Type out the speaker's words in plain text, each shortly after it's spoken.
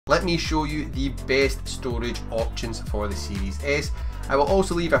let me show you the best storage options for the Series S. I will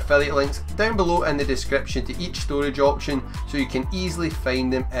also leave affiliate links down below in the description to each storage option, so you can easily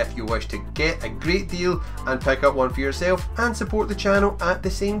find them if you wish to get a great deal and pick up one for yourself and support the channel at the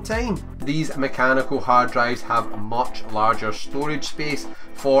same time. These mechanical hard drives have much larger storage space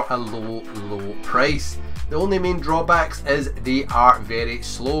for a low price. The only main drawbacks is they are very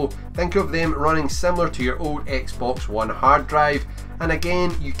slow. Think of them running similar to your old Xbox One hard drive, and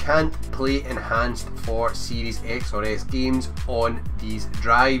again, you can't play enhanced for Series X or S games on these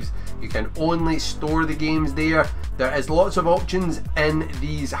drives. You can only store the games there. There is lots of options in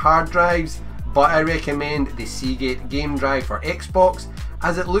these hard drives, but I recommend the Seagate game drive for Xbox,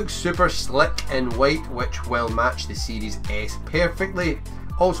 as it looks super slick and white, which will match the Series S perfectly.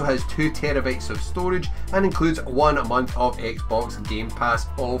 Also has 2 TB of storage and includes 1 month of Xbox Game Pass,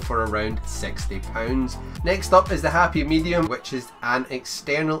 all for around £60. Next up is the happy medium, which is an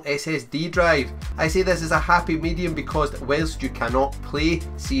external SSD drive. I say this is a happy medium because whilst you cannot play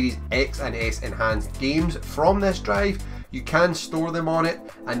Series X and S enhanced games from this drive, you can store them on it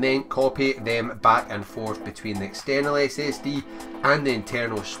and then copy them back and forth between the external SSD and the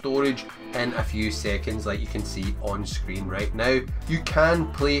internal storage in a few seconds, like you can see on screen right now. You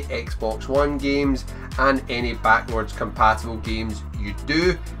can play Xbox One games, and any backwards compatible games you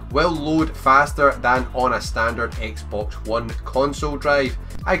do will load faster than on a standard Xbox One console drive.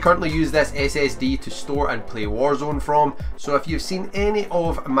 I currently use this SSD to store and play Warzone from, so if you've seen any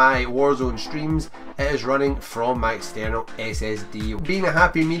of my Warzone streams, it is running from my external SSD. Being a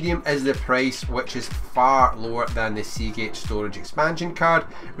happy medium is the price, which is far lower than the Seagate storage expansion card,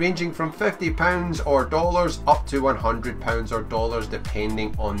 ranging from £50 or dollars up to £100 or dollars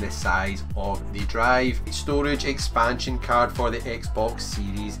depending on the size of the drive. Storage expansion card for the Xbox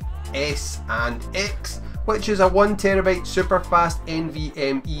Series S and X, which is a 1 TB super fast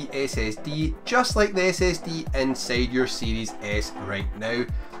NVMe SSD, just like the SSD inside your Series S right now.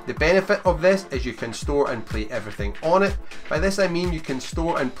 The benefit of this is you can store and play everything on it. By this I mean you can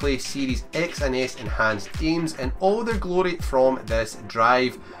store and play Series X and S enhanced games in all their glory from this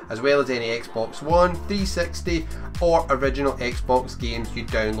drive, as well as any Xbox One, 360 or original Xbox games you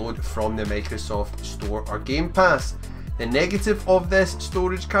download from the Microsoft Store or Game Pass. The negative of this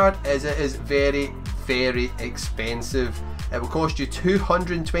storage card is it is very expensive. It will cost you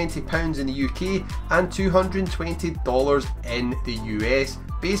 £220 in the UK and $220 in the US.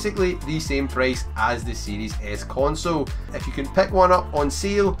 Basically the same price as the Series S console. If you can pick one up on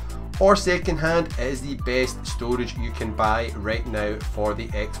sale or second hand, it is the best storage you can buy right now for the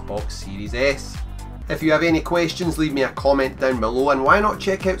Xbox Series S. If you have any questions, leave me a comment down below, and why not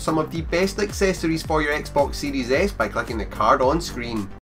check out some of the best accessories for your Xbox Series S by clicking the card on screen.